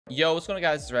Yo, what's going on,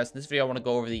 guys? It's Rest. In this video, I want to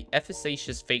go over the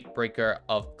efficacious Fate Breaker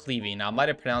of Cleaving. Now, I might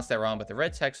have pronounced that wrong, but the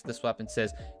red text of this weapon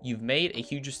says, "You've made a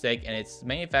huge mistake," and it's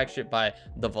manufactured by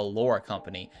the Valora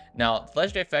company. Now, the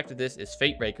legendary effect of this is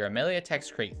Fate Breaker. Melee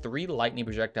attacks create 3 lightning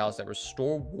projectiles that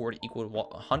restore ward equal to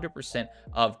 100%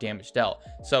 of damage dealt.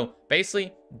 So,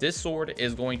 basically, this sword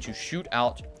is going to shoot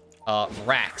out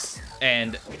racks,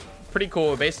 and pretty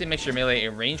cool. It basically makes your melee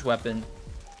a ranged weapon.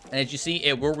 And as you see,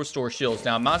 it will restore shields.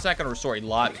 Now, mine's not going to restore a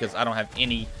lot because I don't have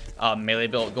any melee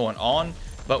build going on.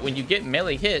 But when you get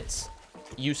melee hits,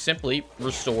 you simply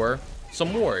restore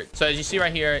some ward. So as you see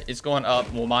right here, it's going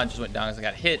up. Well, mine just went down as I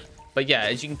got hit. But yeah,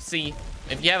 as you can see,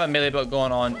 if you have a melee build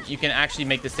going on, you can actually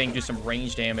make this thing do some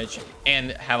range damage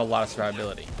and have a lot of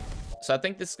survivability. So I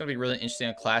think this is going to be really interesting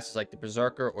in classes like the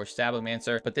Berserker or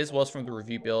Stabbomancer, but this was from the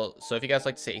review build. So if you guys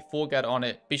like to see a full guide on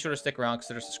it, be sure to stick around,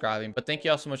 consider subscribing. But thank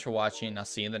you all so much for watching, and I'll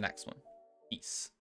see you in the next one. Peace.